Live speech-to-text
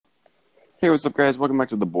Hey, what's up, guys? Welcome back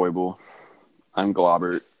to the Boible. I'm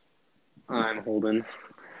Globert. I'm Holden.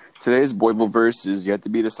 Today's Boible verse is yet to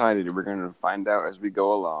be decided. We're going to find out as we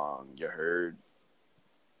go along. You heard?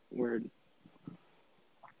 Word.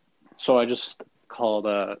 So I just called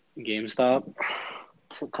GameStop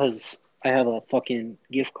because I have a fucking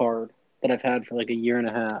gift card that I've had for like a year and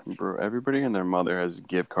a half. Bro, everybody and their mother has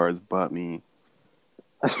gift cards but me.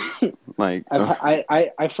 Like,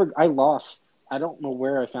 I lost. I don't know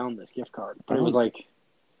where I found this gift card, but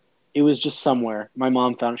it was just somewhere. My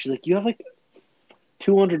mom found it. She's like, "You have like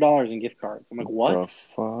 $200 in gift cards." I'm like, "What?" the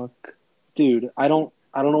fuck? Dude, I don't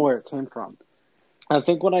know where it came from. I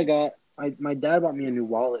think when I got my dad bought me a new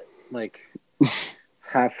wallet like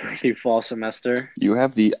halfway through fall semester. You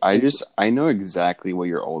have I know exactly what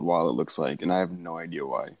your old wallet looks like, and I have no idea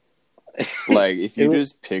why. Like, if you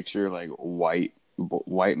just picture, like, white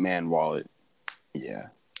man wallet, yeah.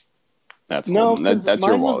 That's No, Holden. because That's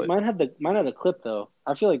your wallet. mine had the clip though.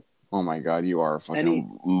 I feel like Oh my god, you are a any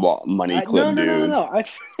fucking money clip, no no no no dude.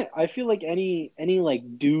 no. I feel like any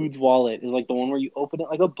like dude's wallet is like the one where you open it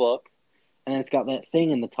like a book, and then it's got that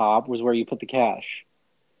thing in the top was where you put the cash.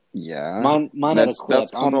 Yeah, Mine had a clip.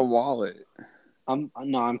 that's called a wallet, I'm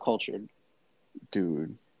cultured,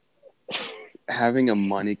 dude. Having a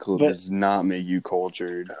money clip but does not make you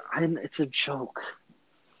cultured. it's a joke.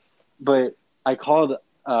 But I called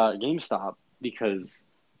GameStop because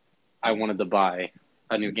I wanted to buy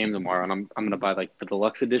a new game tomorrow, and I'm gonna buy like the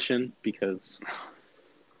deluxe edition because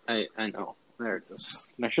I know there it is,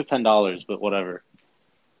 an extra $10, but whatever.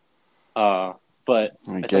 But I it's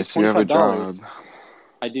like guess you have a job. $25.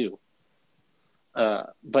 I do.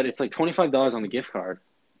 But it's like $25 on the gift card,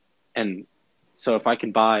 and so if I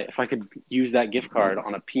could use that gift card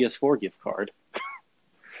on a PS4 gift card,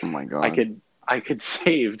 Oh my I god, could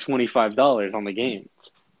save $25 on the game.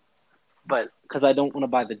 But because I don't want to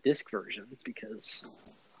buy the disc version because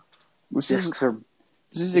this is discs are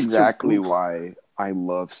this is discs are exactly boof. why I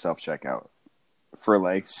love self checkout. For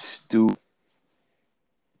like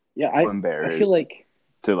Yeah, I feel embarrassed like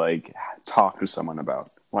to like talk to someone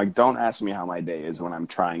about. Like, don't ask me how my day is when I'm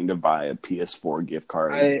trying to buy a PS4 gift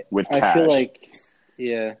card with I feel cash. like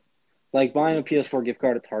yeah, like buying a PS4 gift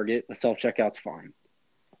card at Target with self checkout's fine.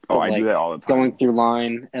 Oh, But I do that like all the time. going through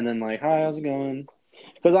line and then like, "Hi, how's it going?"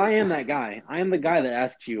 Because I am that guy. I am the guy that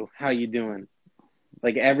asks you how you doing,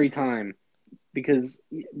 like every time, because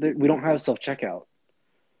we don't have self checkout,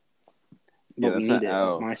 Yeah, but we that's an need it at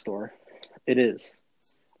L. my store. It is.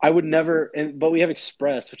 I would never, but we have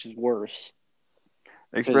Express, which is worse.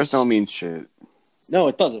 Express don't Because mean shit. no,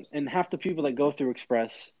 it doesn't. And half the people that go through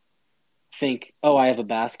Express think, "Oh, I have a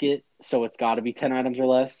basket, so it's got to be 10 items or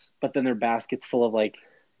less." But then their basket's full of like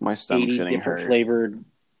My stomach's 80 getting different hurt. flavored.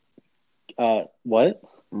 What?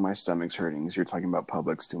 My stomach's hurting because you're talking about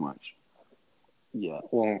Publix too much. Yeah.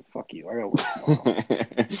 Well, fuck you. I gotta work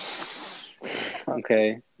tomorrow.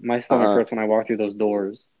 Okay. My stomach hurts when I walk through those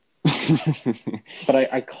doors. But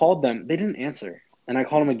I called them. They didn't answer. And I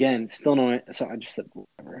called them again. Still no. So I just said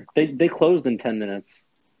whatever. They closed in 10 minutes.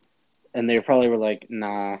 And they probably were like,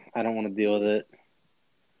 "Nah, I don't want to deal with it."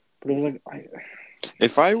 But it was like,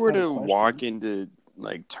 If I just were had a to walk question. into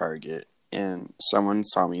like Target and someone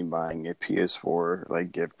saw me buying a PS4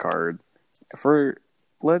 like gift card for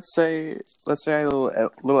let's say I had a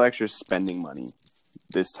little extra spending money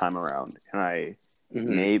this time around, and I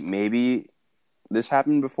Mm-hmm. maybe this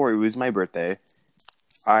happened before. It was my birthday.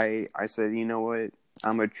 I said, you know what?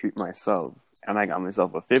 I'm gonna treat myself, and I got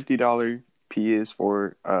myself a $50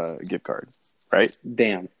 PS4 gift card. Right?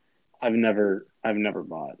 Damn. I've never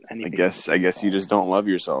bought I anything with a guess I gift guess you card. just don't love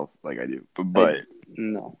yourself like I do. But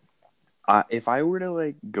No. if I were to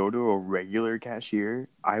like go to a regular cashier,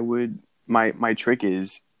 I would. My trick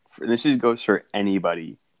is, this just goes for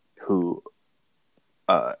anybody who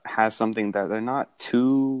has something that they're not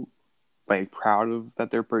too like proud of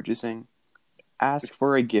that they're purchasing. Ask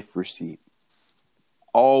for a gift receipt.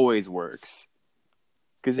 Always works.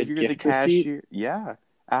 Because A if you're the gift receipt? cashier, yeah.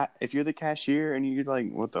 If you're the cashier and you're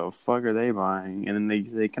like, what the fuck are they buying? And then they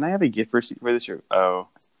say, can I have a gift receipt for this? Oh,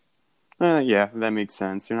 yeah, that makes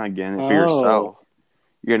sense. You're not getting it for yourself. Oh.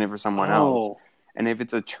 You're getting it for someone else. Oh. And if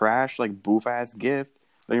it's a trash, like, boof-ass gift,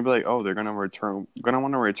 then you'll be like, oh, gonna want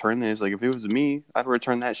to return this. Like, if it was me, I'd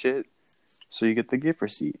return that shit. So you get the gift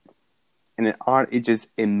receipt. And it just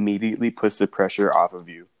immediately puts the pressure off of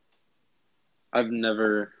you. I've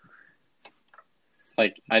never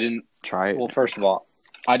I didn't Try it. well, first of all,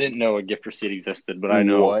 I didn't know a gift receipt existed, but I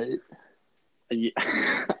know What?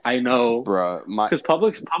 I know Bruh, because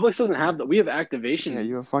Publix doesn't have that. We have activation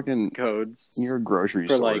you have fucking, codes you're a grocery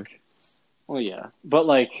for store. like Well, yeah, but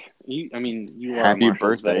like you are a Happy Marshall's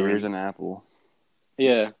birthday! veteran. Here's an apple.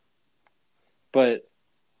 Yeah, but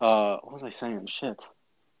what was I saying? Shit.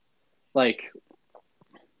 Like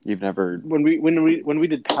You've never. when we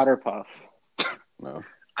did Powder Puff, No.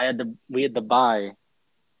 we had to buy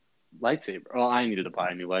lightsaber. Well, I needed to buy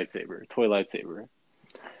a new lightsaber, toy lightsaber,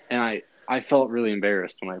 and I felt really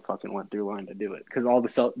embarrassed when I fucking went through line to do it because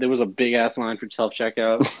there was a big ass line for self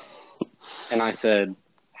checkout, and I said,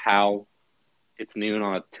 "How? It's noon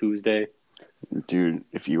on a Tuesday." Dude,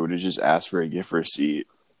 if you would have just asked for a gift receipt,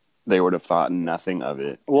 they would have thought nothing of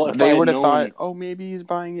it. Well, if They I had would have known, thought, oh, maybe he's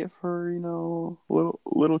buying it for,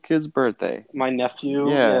 little kid's birthday. my nephew,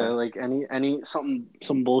 Yeah. like any something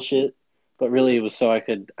some bullshit, but really it was so I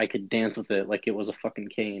could dance with it like it was a fucking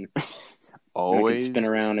cane. I could spin Always,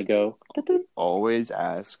 around and go. always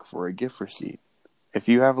ask for a gift receipt. If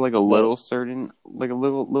you have like a little tiny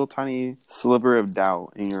sliver of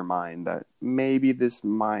doubt in your mind that maybe this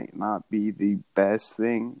might not be the best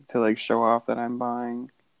thing to like show off that I'm buying,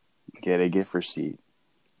 get a gift receipt.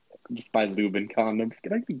 Just buy lube and condoms.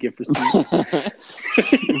 Can I get a gift receipt?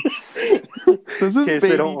 Does this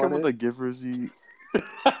baby come want with it. a gift receipt?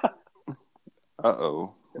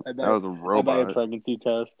 Uh-oh. That was a I buy a robot. pregnancy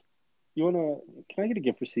test. Can I get a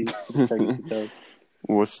gift receipt for the pregnancy test?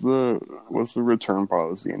 What's the return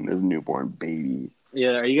policy in this newborn baby?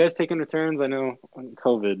 Yeah, are you guys taking returns? I know on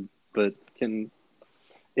COVID, but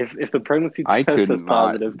if the pregnancy test is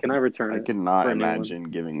positive, can I return it? I could not for a new one? imagine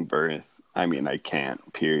giving birth. I mean, I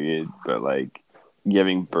can't, period. But like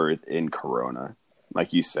giving birth in Corona,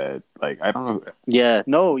 like you said, like I don't know. Yeah,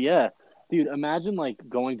 no, yeah, dude. Imagine like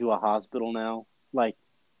going to a hospital now, like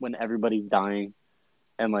when everybody's dying,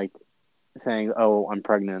 and like saying, "Oh, I'm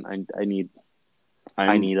pregnant. I'm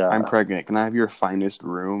pregnant. Can I have your finest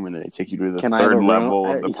room?" And then they take you to the Can I have a third room? level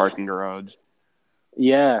of the parking garage.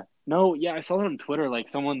 Yeah. No, yeah, I saw that on Twitter. Like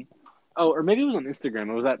someone, or maybe it was on Instagram.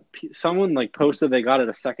 It was that someone like posted they got it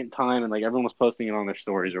a second time, and like everyone was posting it on their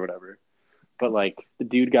stories or whatever. But like the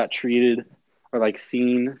dude got treated or like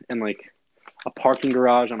seen in like a parking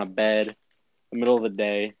garage on a bed in the middle of the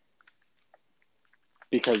day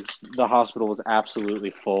because the hospital was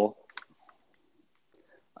absolutely full.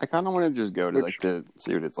 I kind of want to just go to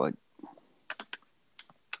see what it's like.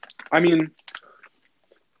 I mean,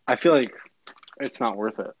 I feel like it's not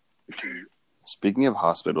worth it. Speaking of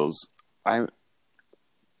hospitals, I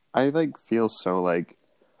like feel so like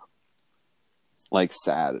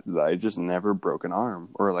sad that I just never broke an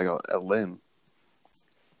arm or like a limb.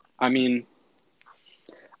 I mean,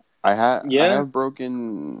 I have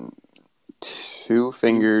broken 2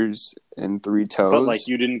 fingers and 3 toes. But like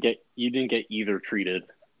you didn't get either treated,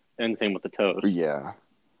 and same with the toes. Yeah,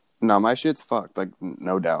 no, my shit's fucked, like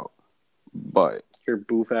no doubt. But your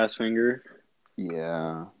boof ass finger.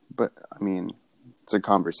 Yeah, but I mean, it's a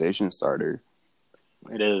conversation starter.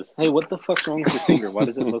 It is. Hey, what the fuck's wrong with your finger? Why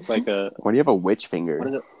does it look like a? Why do you have a witch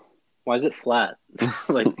finger? Why is it flat?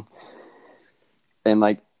 Like, and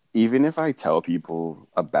like, even if I tell people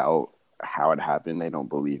about how it happened, they don't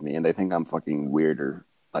believe me, and they think I'm fucking weirder.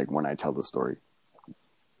 Like when I tell the story.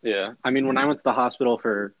 Yeah, I mean, when I went to the hospital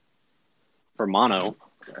for mono,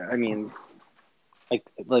 I mean,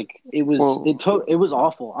 like it was it was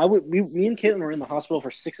awful. Me and Caitlin were in the hospital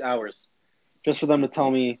for 6 hours, just for them to tell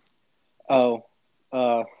me, oh,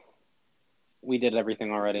 we did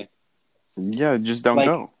everything already. Yeah, just don't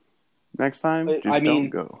go. Next time, don't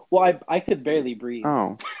go. Well, I could barely breathe.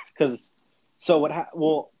 Oh. Because, so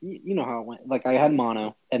well, you know how it went. Like, I had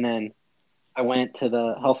mono, and then I went to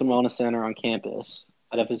the Health and Wellness Center on campus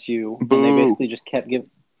at FSU, Boo. and they basically just kept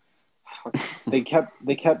they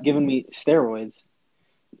kept giving me steroids.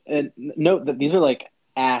 And note that these are like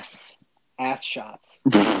ass shots.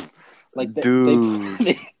 Like,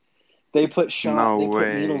 dude. They put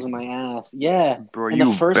needles in my ass. Yeah. Bro, and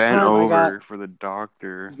you the first bent time over for the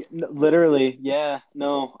doctor. Literally, yeah.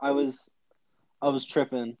 No, I was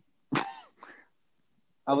tripping.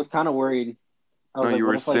 I was kind of worried. I was like, you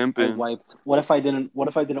were simping. I wiped? What if I didn't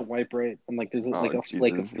wipe right? I'm like, there's like a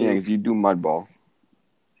flake of food. Yeah, because you do mud ball.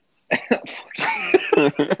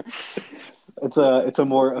 It's a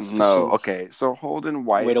more efficient okay. So Holden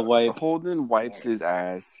way to wipe. Holden wipes his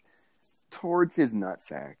ass towards his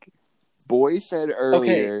nutsack. Boy said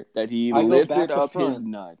earlier that he lifted up his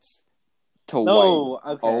nuts to wipe.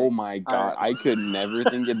 Okay. Oh my god! Right. I could never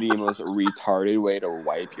think of the most retarded way to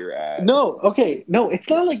wipe your ass. No, okay, no, it's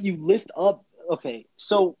not like you lift up. Okay,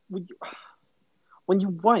 so when you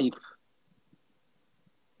wipe,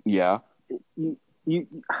 yeah, you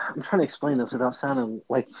I'm trying to explain this without sounding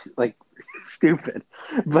like stupid,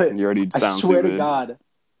 but you already sound I swear stupid. to God,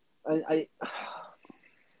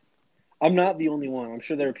 I'm not the only one. I'm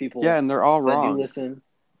sure there are Yeah, people and they're all that do wrong. listen.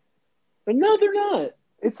 But no, they're not.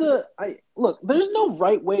 Look, there's no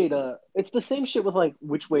right way to. It's the same shit with like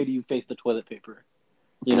which way do you face the toilet paper?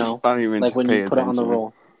 You know, I don't even like when pay you put it on the attention.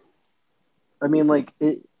 roll. I mean, like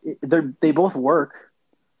they both work.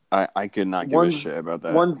 I could not give a One's shit about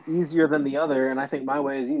that. one's easier than the other, and I think my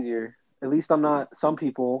way is easier. At least I'm not. Some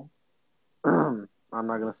people, I'm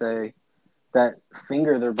not gonna say that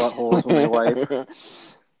finger their buttholes when they wipe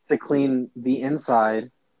to clean the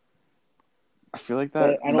inside. I feel like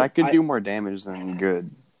that But I don't. that could do more damage than good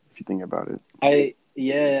if you think about it.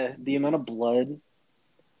 Yeah, the amount of blood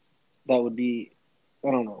that would be.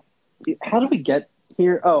 I don't know. How did we get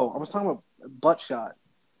here? Oh, I was talking about butt shot.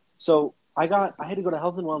 So I had to go to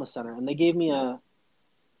Health and Wellness Center, and they gave me a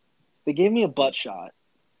butt shot.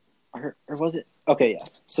 Or was it? Okay, yeah.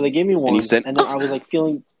 So they gave me And you one, said, and then I was like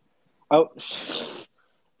feeling. Oh,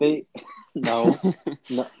 they no,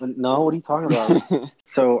 no, no. What are you talking about?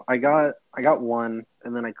 So I got one,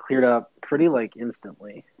 and then I cleared up pretty like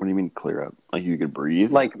instantly. what do you mean clear up? Like you could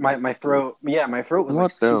breathe? Like my throat, yeah, my throat was like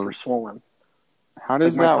What super though? swollen. How Like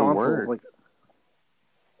does my that tonsils, work? like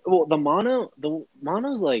well, the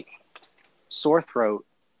mono's like sore throat,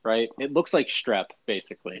 right? It looks like strep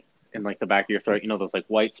basically in like the back of your throat. You know those like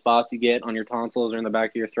white spots you get on your tonsils or in the back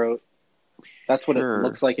of your throat. That's what it Sure.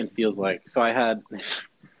 looks like and feels like. So I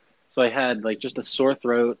had like just a sore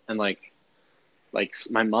throat and like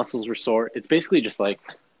my muscles were sore. It's basically just like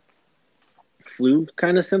flu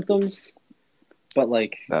kind of symptoms, but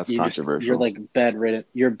like That's you're controversial. like bedridden.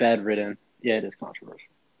 You're bedridden. Yeah, it is controversial.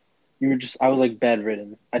 I was like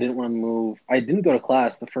bedridden. I didn't want to move. I didn't go to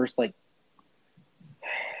class the first like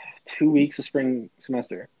 2 weeks of spring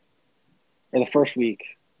semester or the first week.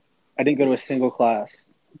 I didn't go to a single class.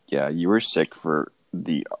 Yeah, you were sick for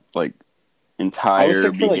the like I was entire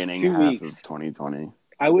sick for like beginning two half of weeks. 2020.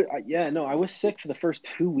 Yeah, no, I was sick for the first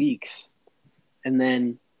 2 weeks, and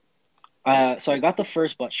then so I got the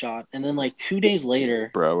first butt shot, and then like 2 days later,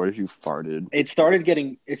 Bro, what if you farted? it started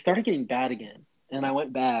getting bad again, and I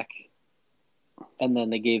went back, and then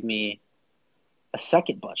they gave me a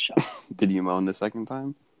second butt shot, Did you moan the second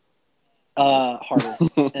time? harder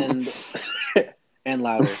and and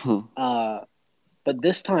louder. But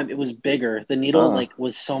this time it was bigger. The needle uh. like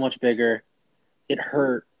was so much bigger. It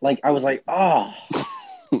hurt. Like I was like, oh.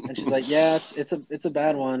 And she's like, yeah, it's a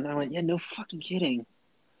bad one. I went, yeah, no fucking kidding.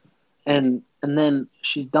 And then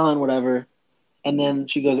she's done, whatever. And then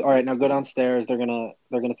she goes, all right, now go downstairs. They're gonna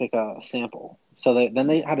take a sample. So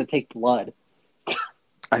they had to take blood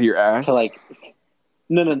Out of your to ass? like.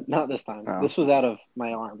 No, not this time. Oh, This was out of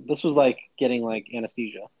my arm. This was like getting like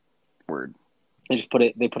anesthesia. word. They put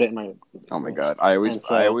it in my Oh my wrist. god. I always And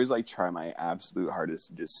I so always like try my absolute hardest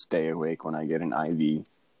to just stay awake when I get an IV.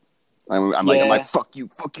 I'm yeah, like fuck you,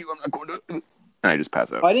 I'm not going to and I just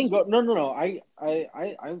pass out. I didn't go. No.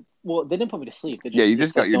 Well, they didn't put me to sleep. Yeah, you just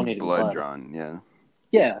Just got like your donated me blood blood. drawn, yeah.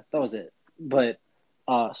 Yeah, that was it. But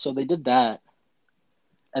so they did that,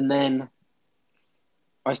 and then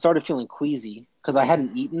I started feeling queasy because I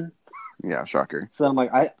hadn't eaten. Yeah, shocker. So I'm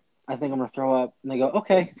like, I think I'm gonna throw up. And they go,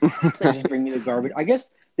 okay, they just bring me the garbage. I guess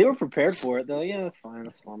they were prepared for it. They're like, yeah, that's fine,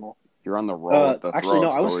 that's normal. You're on the roll with the Actually, throw no,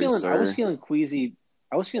 up stories, I was sir. feeling queasy.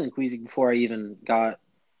 I was feeling queasy before I even got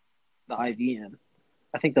the IV in.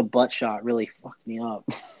 I think the butt shot really fucked me up.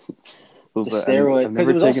 The steroid, I've because never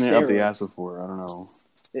it was all taken it up the ass steroids. before. I don't know.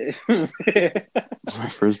 The It's my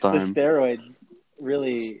first time. steroids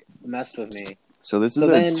really messed with me. So this is So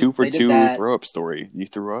a then two for they did two that. throw up story. You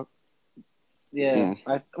threw up? Yeah.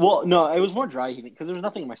 Mm. Well, no, it was more dry heaving because there was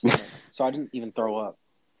nothing in my stomach, so I didn't even throw up.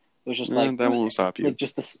 It was just like That won't stop you.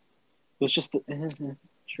 just this. It was just the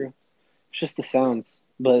true. It's just the sounds.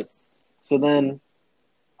 But so then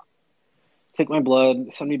take my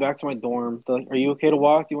blood, send me back to my dorm. They're like, are you okay to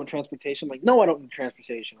walk? Do you want transportation? I'm like, no, I don't need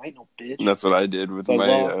transportation. I ain't no bitch. That's what I did with So I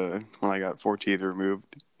my walk. when I got 4 teeth removed.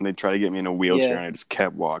 And they tried to get me in a wheelchair, Yeah. and I just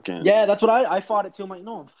kept walking. Yeah, that's what I fought it too. I'm like,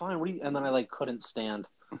 no, I'm fine. What do you? And then I like couldn't stand.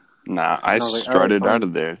 Nah, I And I was like, all right, strutted out fine.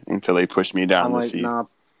 of there until they pushed me down I'm the like, seat. nah,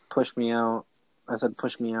 push me out. I said,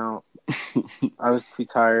 push me out. I was too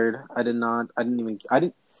tired.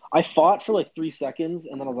 I fought for like 3 seconds,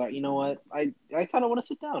 and then I was like, you know what? I kind of want to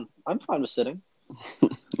sit down. I'm fine with sitting.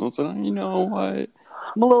 So, you know what?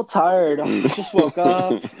 I'm a little tired. I just woke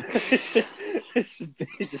up.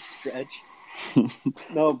 Just stretch.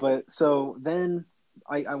 No, but so then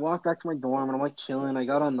I walked back to my dorm, and I'm like chilling. I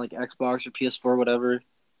got on like Xbox or PS4, whatever.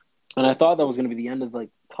 And I thought that was going to be the end of like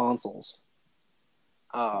tonsils.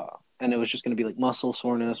 And it was just going to be like muscle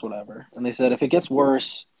soreness, whatever. And they said, if it gets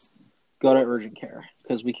worse, go to urgent care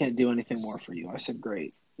because we can't do anything more for you. I said,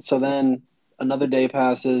 great. So then another day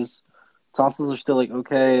passes. Tonsils are still like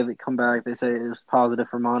okay. They come back. They say it's positive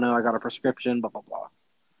for mono. I got a prescription. Blah blah blah.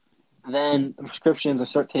 Then the prescriptions, I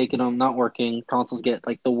start taking them, not working. Tonsils get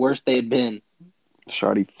like the worst they had been,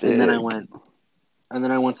 Shawty thick. and then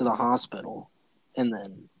I went to the hospital, and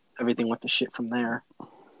then everything went to shit from there. I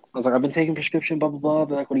was like, I've been taking prescription, blah blah blah.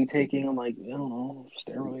 They're like, what are you taking? I'm like, I don't know,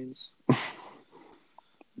 steroids.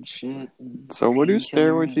 Shit. So what do painkillers.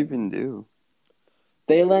 steroids even do?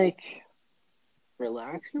 They like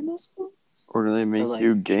relax your muscle, Or do they make like,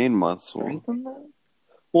 you gain muscle? strengthen that.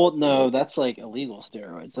 Well, no, that's like illegal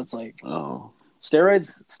steroids. That's like Oh.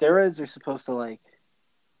 Steroids are supposed to like.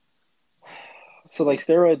 So like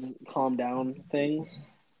steroids calm down things,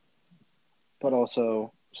 but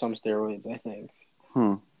also some steroids, I think.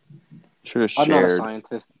 Should have I'm not a shared.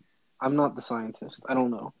 scientist. I'm not the scientist. I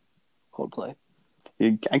don't know. Coldplay.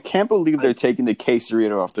 I can't believe they're taking the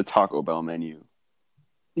quesarito off the Taco Bell menu.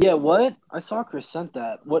 Yeah, what? I saw Chris sent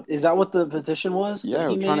that. What is that? What the petition was? Yeah, that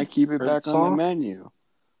he we're trying to made keep it or back on the menu.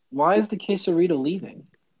 Why is the quesarito leaving?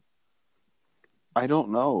 I don't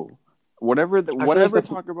know. Whatever like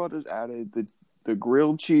Taco Bell just added, the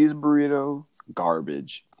grilled cheese burrito,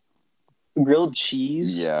 garbage. Grilled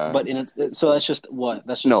cheese, Yeah, but so that's just what?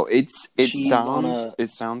 That's just no. It cheese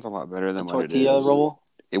sounds a lot better than what it tortilla is. roll.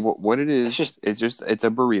 What it is, it's a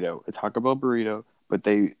burrito, a Taco Bell burrito, but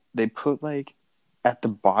they put like at the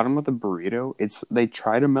bottom of the burrito, they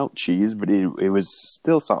try to melt cheese, but it was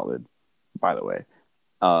still solid, by the way.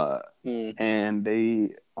 And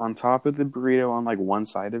they on top of the burrito on like one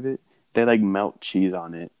side of it, they like melt cheese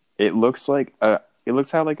on it. It looks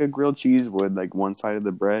how like a grilled cheese would, like one side of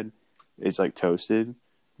the bread is like toasted,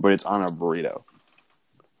 but it's on a burrito.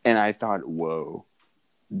 And I thought, whoa,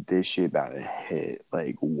 this shit about to hit.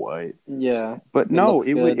 Like what? Yeah. But no,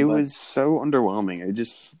 it was so underwhelming. It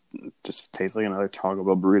just tastes like another Taco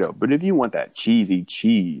Bell burrito. But if you want that cheesy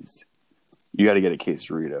cheese, you got to get a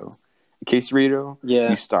quesarito. A quesarito,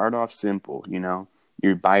 you start off simple, you know?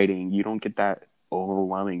 You're biting, you don't get that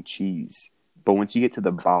overwhelming cheese. But once you get to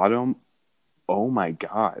the bottom, oh my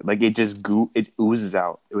god. Like it just it oozes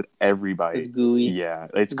out with every bite. It's gooey. Yeah,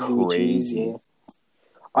 it's crazy. Cheese, yeah.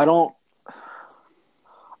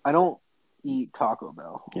 I don't eat Taco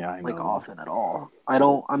Bell. Yeah, I know. Like often at all.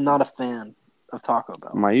 I'm not a fan of Taco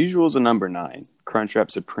Bell. My usual is a number 9.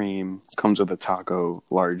 Crunchwrap Supreme comes with a taco,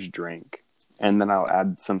 large drink. And then I'll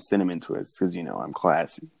add some cinnamon twists because, you know, I'm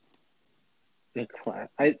classy.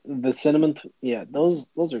 The cinnamon, those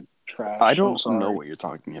are trash. I don't know what you're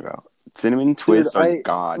talking about. Cinnamon twists are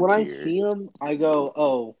god tier. When I see them, I go,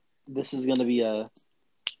 "Oh, this is gonna be a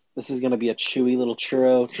chewy little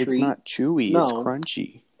churro treat." It's not chewy. No, it's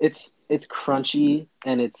crunchy. It's crunchy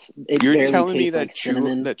and You're telling me that like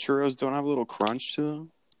cinnamon. That churros don't have a little crunch to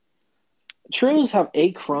them? Churros have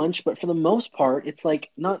a crunch, but for the most part, it's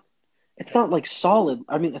like not. It's not like solid.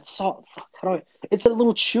 I mean, it's solid. It's a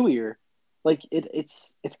little chewier. Like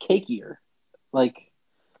it's cakier. Like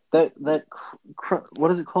that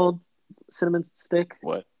what is it called? Cinnamon stick?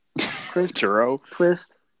 What? Chris? Churro?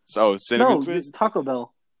 Twist? So cinnamon twist? Taco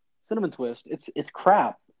Bell. Cinnamon twist. It's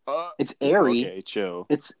crap. It's airy. Okay, chill.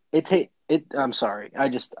 I'm sorry. I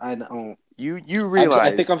don't. You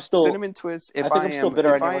realize I think I'm still cinnamon twist. If I'm still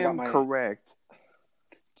bitter. If I am correct,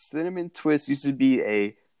 cinnamon twist used to be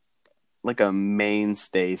a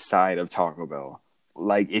mainstay side of Taco Bell.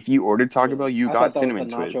 Like if you ordered Taco Bell, you got cinnamon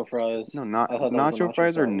twists. Nacho fries. No, nacho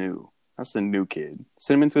fries are new. That's the new kid.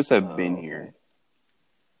 Cinnamon twists have been here.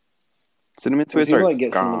 Cinnamon twists are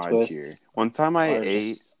god tier. One time I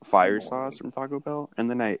ate fire sauce from Taco Bell, and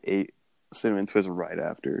then I ate cinnamon twists right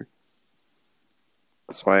after.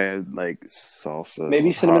 That's why I had like salsa.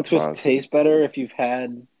 Maybe cinnamon twists taste better if you've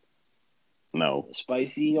had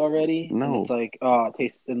spicy already. No, and it's like it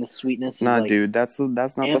tastes, and the sweetness. Nah, is like dude, that's not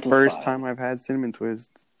the first time I've had cinnamon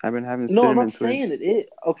twists. I've been having cinnamon twists. No, I'm not saying it.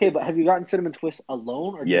 Okay, but have you gotten cinnamon twists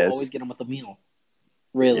alone, or do you always get them with a meal?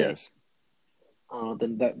 Really? Yes.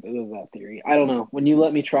 Then it was that theory. I don't know. When you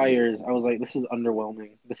let me try yours, I was like, this is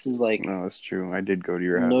underwhelming. This is like... No, that's true. I did go to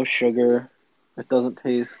your house. No sugar. It doesn't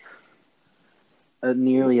taste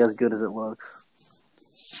nearly as good as it looks.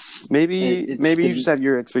 Maybe you just have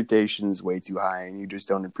your expectations way too high and you just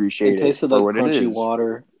don't appreciate it for like what it is. Crunchy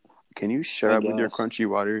water. Can you shut up with your crunchy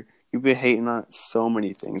water? You've been hating on so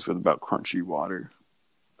many things about crunchy water.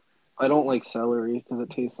 I don't like celery because it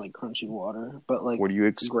tastes like crunchy water. But like, what do you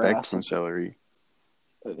expect from celery?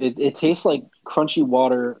 It tastes like crunchy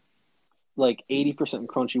water, like 80%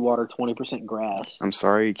 crunchy water, 20% grass. I'm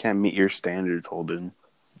sorry you can't meet your standards, Holden.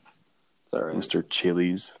 Sorry, Mr.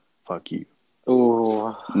 Chili's. Fuck you.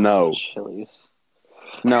 Oh no, Chili's.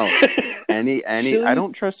 No, I don't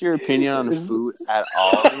Chili's trust your opinion on is food at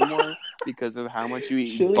all anymore because of how much you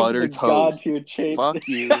eat Chili's is butter a god toast. tier chain. Fuck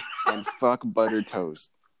you and fuck butter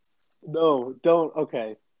toast. No, don't.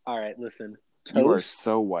 Okay, all right. Listen, You are toast,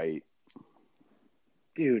 so white.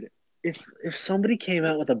 dude. If somebody came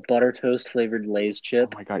out with a butter toast flavored Lay's Oh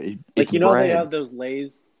chip, my god, it's like you know they bread. have those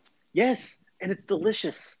Lay's. Yes, and it's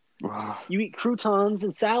delicious. Ugh, You eat croutons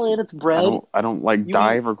and salad. It's bread. I don't like You eat.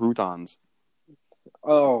 dive or croutons.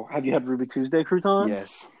 Oh, have you had Ruby Tuesday croutons?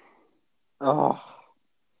 Yes. Oh,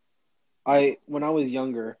 I when I was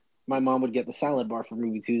younger, my mom would get the salad bar from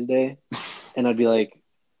Ruby Tuesday, and I'd be like,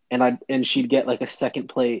 and she'd get like a second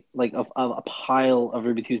plate, like a pile of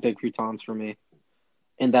Ruby Tuesday croutons for me,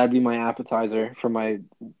 and that'd be my appetizer for my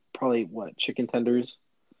probably what chicken tenders.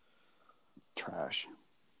 Trash.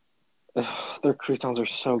 Ugh, their croutons are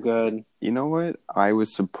so good. You know what? I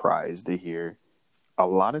was surprised to hear a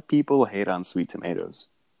lot of people hate on sweet tomatoes.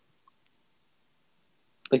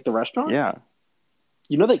 Like the restaurant, Yeah.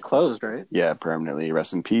 you know they closed, right? Yeah, permanently.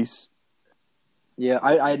 Rest in peace. Yeah,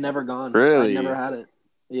 I had never gone. I'd never Really? had it.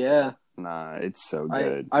 Yeah, Nah, it's so I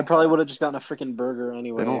good. I probably would have just gotten a freaking burger They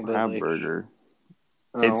anyway, don't but have like, burger.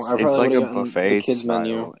 oh, I It's probably would like have a gotten the buffet kids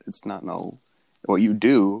menu. style. It's not no. What you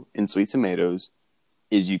do in sweet tomatoes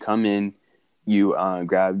is you come in, you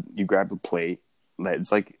grab a plate.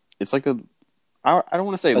 It's like a I don't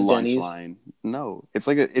want to say A lunch Denny's. line. No, it's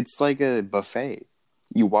like a buffet.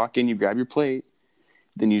 You walk in, you grab your plate,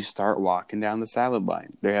 then you start walking down the salad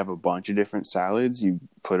line. They have a bunch of different salads. You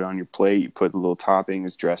put it on your plate. You put the little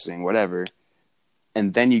toppings, dressing, whatever,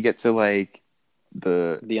 and then you get to like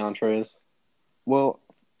The entrees. well,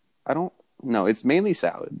 I don't know. It's mainly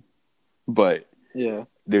salad, but Yeah.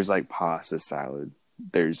 there's like pasta salad.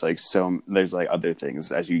 There's like other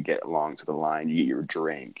things as you get along to the line. You get your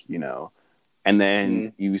drink, you know, and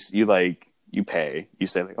then Mm. you pay. You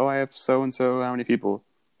say like, oh, I have so and so, how many people,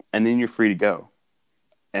 and then you're free to go.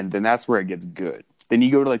 And then that's where it gets good. Then you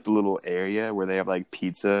go to like the little area where they have like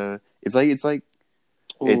pizza. It's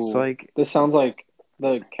Ooh, like this sounds like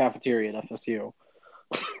the cafeteria at FSU.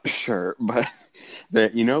 sure,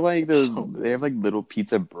 but you know like those So they have good. like little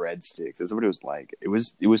pizza breadsticks. That's what it was like. It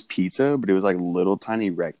was pizza, but it was like little tiny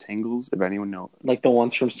rectangles. If anyone know, Like the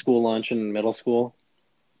ones from school lunch in middle school,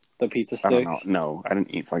 the pizza I don't know. sticks. No, I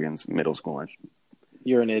didn't eat fucking middle school lunch.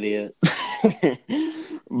 You're an idiot.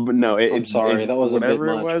 But no, I'm sorry, that was a bit whatever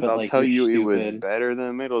it much, was, but I'll like tell you're you, it was stupid. better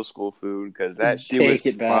than middle school food because that shit Take was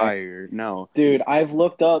it back. fire. No, Dude, I've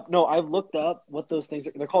looked up. No, I've looked up what those things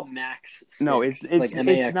are. They're called Max no, sticks, like MAX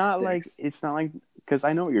sticks. it's not like because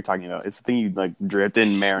I know what you're talking about. It's the thing you like dripped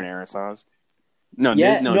in marinara sauce. No,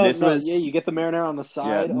 Yeah, no, this no, yeah. You was get the marinara on the yeah,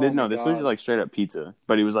 side. Oh my no, this was God, like straight up pizza,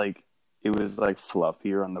 but it was like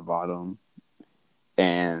fluffier on the bottom,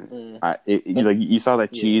 and like that's you saw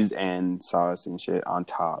that yeah, cheese and sauce and shit on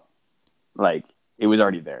top, like it was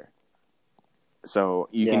already there. So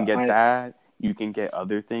you can yeah. get that. You can get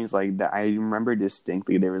other things like that. I remember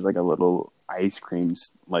distinctly there was like a little ice cream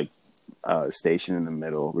station in the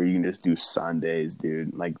middle where you can just do sundaes,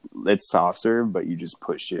 dude. Like it's soft serve, but you just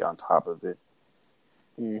put shit on top of it.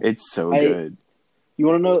 Mm. It's so I good. You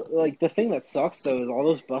want to know like the thing that sucks though is all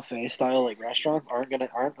those buffet style like restaurants aren't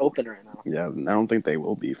open right now. Yeah, I don't think they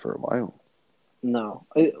will be for a while. No,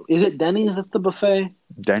 is it Denny's that's the buffet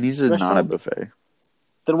Denny's is not a restaurant? buffet.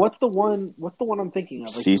 Then what's the one? What's the one I'm thinking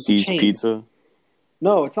of? Like the CC's chain? Pizza.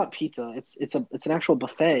 No, it's not pizza. It's an actual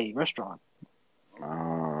buffet restaurant.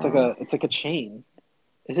 Uh, It's like a chain.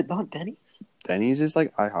 Is it not Denny's? Denny's is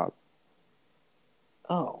like IHOP,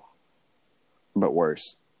 Oh, but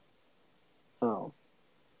worse. oh.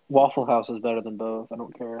 Waffle House is better than both. I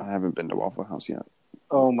don't care. I haven't been to Waffle House yet.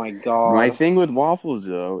 Oh my My God. thing with waffles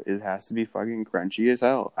though, it has to be fucking crunchy as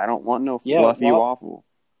hell. I don't want no Yeah, fluffy waffle.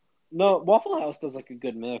 no, Waffle House does like a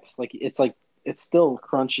good mix. Like it's still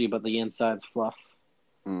crunchy, but the inside's fluff.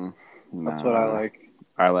 Mm, That's what I nah, like.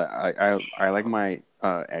 I like my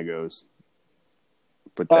Eggos.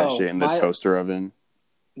 Put that shit Oh, in the my toaster oven.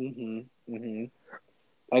 mhm mhm.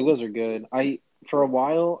 Egos are good. I for a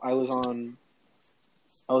while I was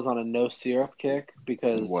on a no syrup kick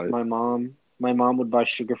because What? my mom would buy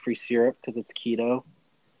sugar-free syrup because it's keto.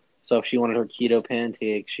 So if she wanted her keto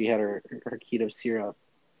pancake, she had her keto syrup.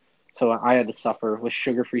 So I had to suffer with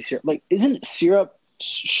sugar-free syrup. Like, isn't syrup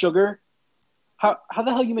sugar? How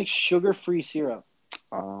the hell you make sugar-free syrup?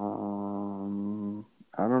 I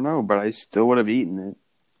don't know, but I still would have eaten it.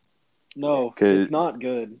 No, Cause it's not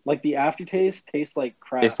good. Like the aftertaste tastes like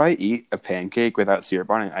crap. if I eat a pancake without syrup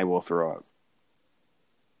on it, I will throw up.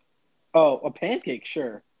 Oh, a pancake,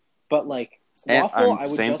 sure, but like And waffle, I'm I would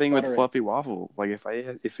same just thing with butter it. fluffy waffle. Like if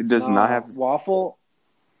it does not Nah, have waffle.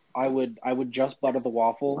 I would just butter the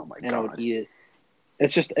waffle Oh my and I would gosh. eat it.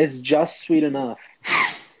 It's just sweet enough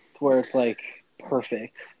to where it's like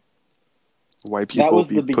perfect. White That people was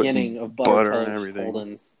be the beginning putting of butter butter on toast everything.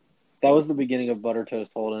 Holden. That was the beginning of butter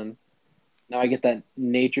toast Holden. Now I get that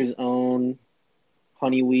nature's own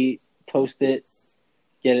honey wheat, toast it,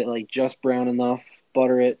 get it like just brown enough,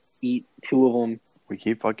 butter it, eat 2 of them We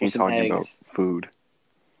keep fucking with some talking about eggs. food.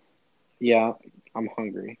 Yeah, I'm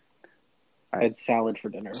hungry. I had salad for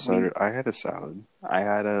dinner. So I had a salad.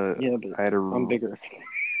 Yeah, but I had a. I'm bigger.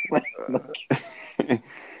 Like, Uh,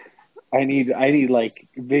 I need like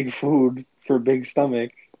big food for big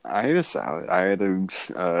stomach. I had a salad. I had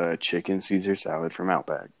a chicken Caesar salad from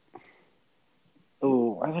Outback.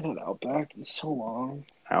 Oh, I haven't had Outback in so long.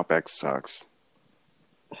 Outback sucks.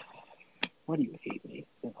 Why do you hate me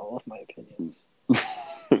in all of my opinions?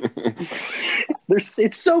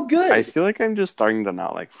 It's so good. I feel like I'm just starting to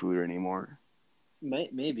not like food anymore.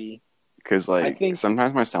 Maybe. Because I think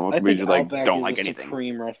sometimes my stomach I will be think just Outback don't is like a anything.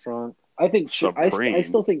 supreme restaurant. I think I Supreme.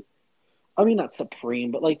 still think. I mean, not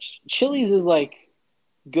supreme, but like Chili's is like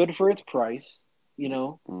good for its price. You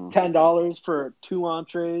know, $10 for 2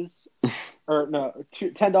 entrees, or no,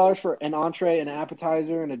 $10 for an entree, an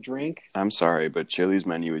appetizer, and a drink. I'm sorry, but Chili's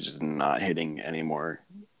menu is just not hitting anymore.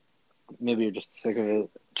 Maybe you're just sick of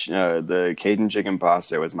it. The Cajun chicken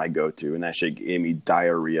pasta was my go-to, and that shit gave me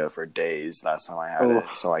diarrhea for days last time I had it,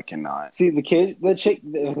 so I cannot. See, the Cajun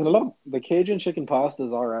chicken pasta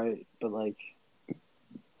is all right, but like,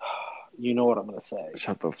 you know what I'm gonna say.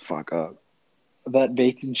 Shut the fuck up. That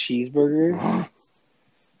bacon cheeseburger,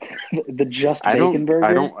 the just bacon burger.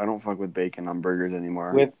 I don't fuck with bacon on burgers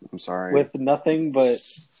anymore. I'm sorry. With nothing but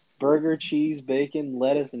burger, cheese, bacon,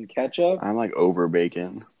 lettuce, and ketchup. I'm like over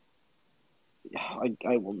bacon.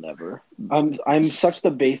 I will never. I'm such the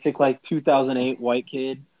basic like 2008 white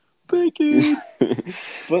kid. Bacon,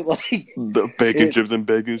 but like the bacon chips and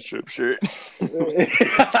bacon strip shirt.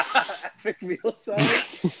 Epic meal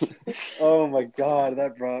size. Oh my god,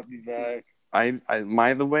 that brought me back.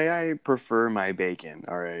 The way I prefer my bacon,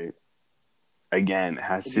 all right. Again, it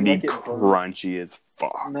has to be like crunchy as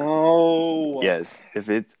fuck. No. Yes, if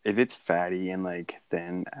it's fatty and like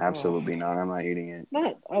thin, absolutely not. I'm not eating it.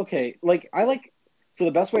 Not okay. Like I like. So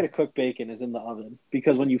the best way to cook bacon is in the oven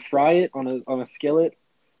because when you fry it on a skillet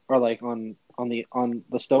or like on the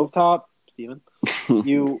stovetop, Steven,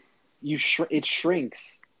 it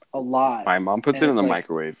shrinks a lot. My mom puts it in the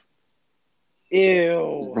microwave.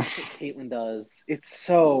 Ew, that's what Caitlin does. It's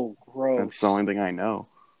so gross. That's the only thing I know.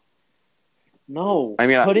 No, I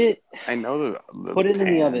mean, I know the put it pan.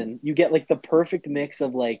 in the oven. You get like the perfect mix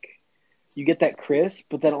of like, you get that crisp,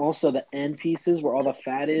 but then also the end pieces where all the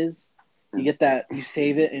fat is. You get that. You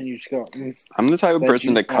save it and you just go. I'm the type of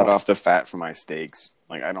person to cut off the fat from my steaks.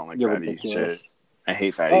 Like I don't like fatty shit. I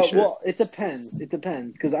hate fatty shit. Well, it depends. It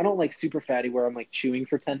depends because I don't like super fatty where I'm like chewing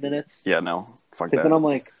for 10 minutes. Yeah, no, fuck that. Because then I'm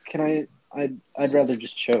like, I'd rather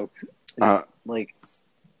just choke, like,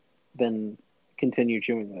 than continue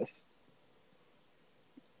chewing this.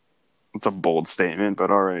 It's a bold statement,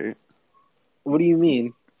 but all right. What do you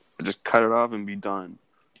mean? Just cut it off and be done.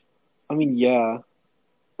 I mean, yeah.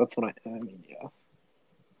 That's what I mean, yeah.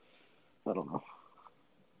 I don't know.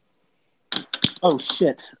 Oh,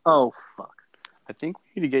 shit. Oh, fuck. I think we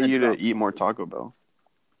need to get you to eat more Taco Bell.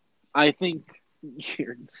 I think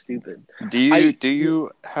you're stupid. Do you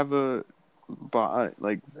have a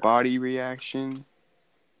body reaction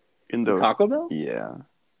in the Taco Bell? Yeah.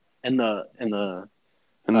 In the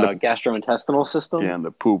gastrointestinal system? Yeah, and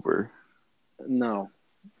the pooper. No.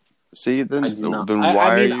 See, then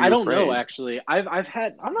why are you I don't afraid? know, actually. I'm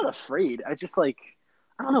not afraid. I just like,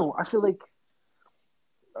 I don't know. I feel like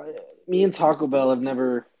me and Taco Bell have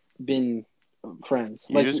never been friends.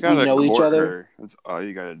 You like, just gotta we know each other. Her. That's all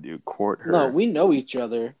you gotta do. Court her. No, we know each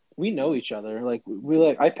other. Like,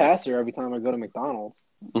 I pass her every time I go to McDonald's.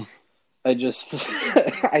 I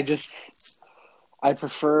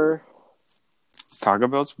prefer. Taco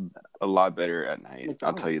Bell's a lot better at night. McDonald's.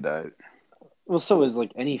 I'll tell you that. Well, so is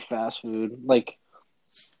like any fast food. Like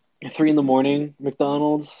 3 a.m,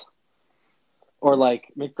 McDonald's, or like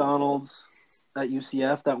McDonald's at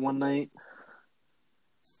UCF that one night.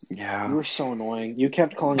 Yeah, you were so annoying. You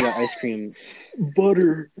kept calling that ice cream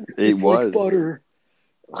butter. It was like butter.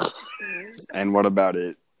 And what about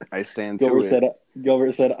it? I stand to it.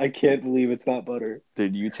 Gilbert said, "I can't believe it's not butter."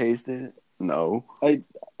 Did you taste it? No.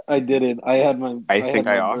 I didn't. I had my. I think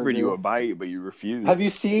I offered burger. you a bite, but you refused. Have you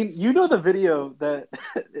seen? You know the video that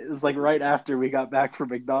is like right after we got back from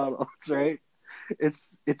McDonald's, right?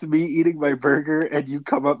 It's me eating my burger, and you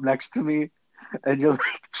come up next to me, and you're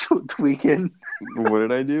like tweaking. What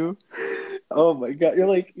did I do? Oh my god! You're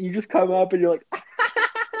like, you just come up and you're like,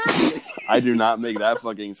 I do not make that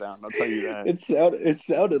fucking sound. I'll tell you that. it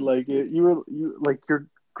sounded like it. You like you're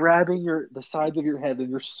grabbing the sides of your head and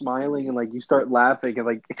you're smiling and like you start laughing and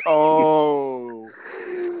like Oh,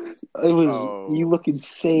 you oh. look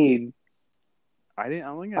insane. I didn't.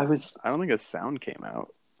 I was I don't think a sound came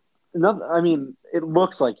out. not. I mean, it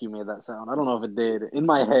looks like you made that sound. I don't know if it did. In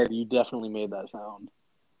my head, you definitely made that sound.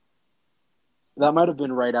 That might have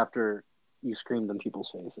been right after you screamed in people's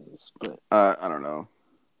faces, but I don't know.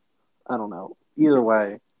 I don't know. Either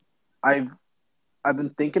way, I've I've been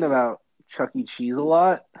thinking about Chuck E. Cheese a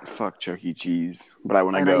lot, Fuck Chuck E. Cheese, but I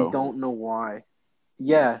want to and I go. don't know why.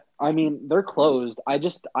 Yeah, I mean they're closed.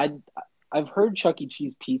 I've heard Chuck E.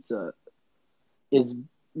 Cheese pizza is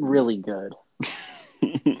really good,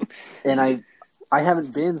 and I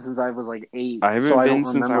haven't been since I was like 8, I so haven't I don't been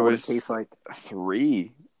since I remember what it tastes was like. 3.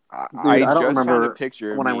 Dude, I I don't just found a remember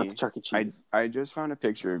picture of when I went to me. Chuck E. Cheese. I just found a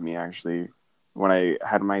picture of me actually when I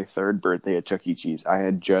had my 3rd birthday at Chuck E. Cheese. I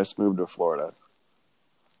had just moved to Florida.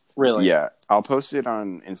 Really? Yeah, I'll post it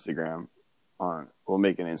on Instagram. We'll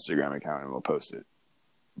make an Instagram account and we'll post it.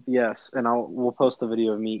 Yes, and we'll post a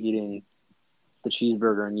video of me eating the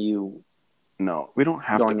cheeseburger and you No, we don't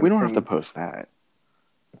have to. going We don't have to insane. post that.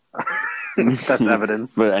 That's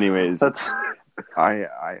evidence. But anyways, That's I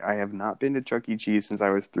have not been to Chuck E. Cheese since I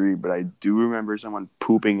was 3, but I do remember someone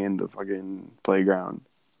pooping in the fucking playground.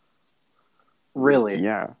 really.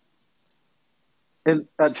 Yeah, And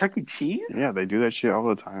at Chuck E. Cheese, yeah, they do that shit all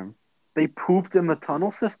the time. they pooped in the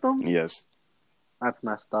tunnel system. Yes, That's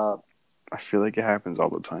messed up. I feel like it happens all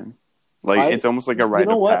the time. Like it's almost like a rite You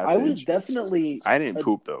know of what? passage. I didn't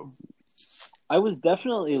poop though. I was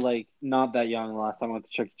definitely like not that young the last time I went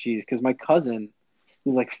to Chuck E. Cheese because my cousin,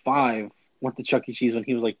 who was like 5, went to Chuck E. Cheese when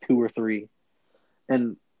he was like 2 or 3,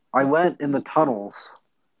 and I went in the tunnels.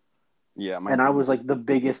 Yeah, And I was like the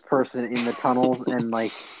biggest person in the tunnels, and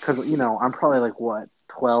like, because I'm probably like what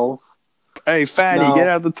 12. Hey, fatty, No, get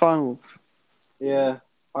out of the tunnel. yeah,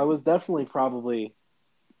 I was definitely probably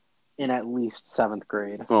in at least 7th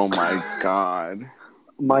grade. Oh my god.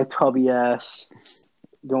 My tubby ass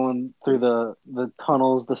going through the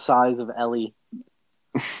tunnels the size of Ellie.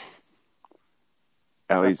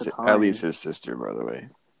 Ellie's his sister, by the way.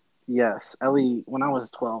 Yes, Ellie. When I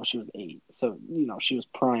was 12, she was 8, so she was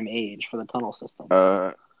prime age for the tunnel system.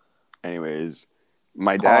 Anyways,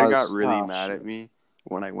 my dad got Pause. really mad at me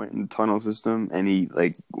when I went in the tunnel system, and he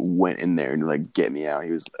like went in there and like get me out.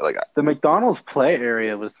 He was like, The McDonald's play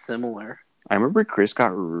area was similar. I remember Chris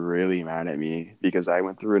got really mad at me because I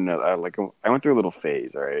went through I went through a little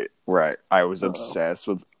phase, all right, where I was obsessed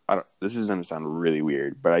with. This is gonna sound really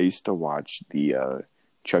weird, but I used to watch the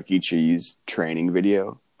Chuck E. Cheese training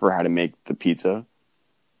video for how to make the pizza.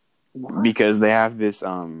 What? Because they have this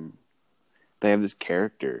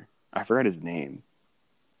character. I forgot his name.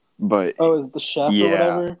 But is it the chef or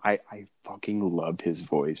whatever? I fucking loved his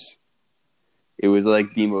voice. It was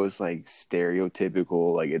like the most like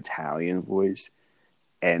stereotypical like Italian voice.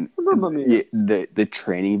 And the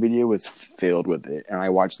training video was filled with it. And I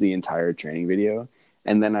watched the entire training video.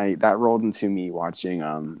 And then that rolled into me watching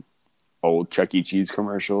old Chuck E. Cheese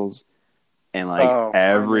commercials. And like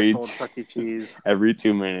every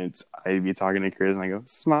 2 minutes, I'd be talking to Chris and I go,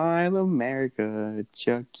 "Smile America,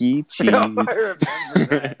 Chuck E. Cheese." I remember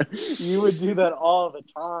that. You would do that all the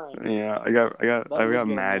time. Yeah, I got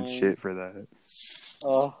mad shit for that.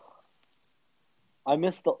 Oh, I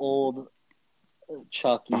miss the old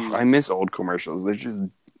Chuck E. I miss old commercials. There's just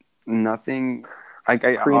nothing. Pre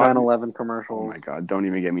 9/11 commercials. Oh my god! Don't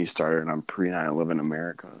even get me started on pre 9/11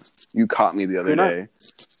 America. You caught me the other day.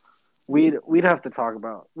 We'd have to talk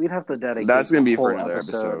about. We'd have to dedicate. That's gonna be for another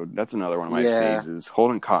episode. That's another one of my phases.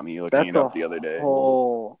 Holden caught me looking it up the other day.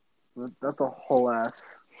 That's a whole ass.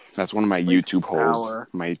 That's one of my YouTube holes.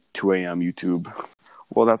 My 2 a.m. YouTube.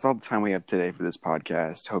 Well, that's all the time we have today for this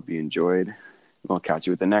podcast. Hope you enjoyed. We'll catch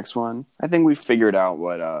you with the next one. I think we figured out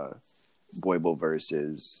what Boible verse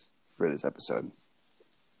is for this episode.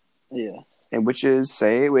 Yeah. And which is,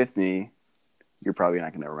 say it with me. You're probably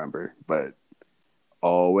not gonna remember, but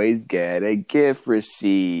always get a gift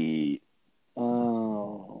receipt.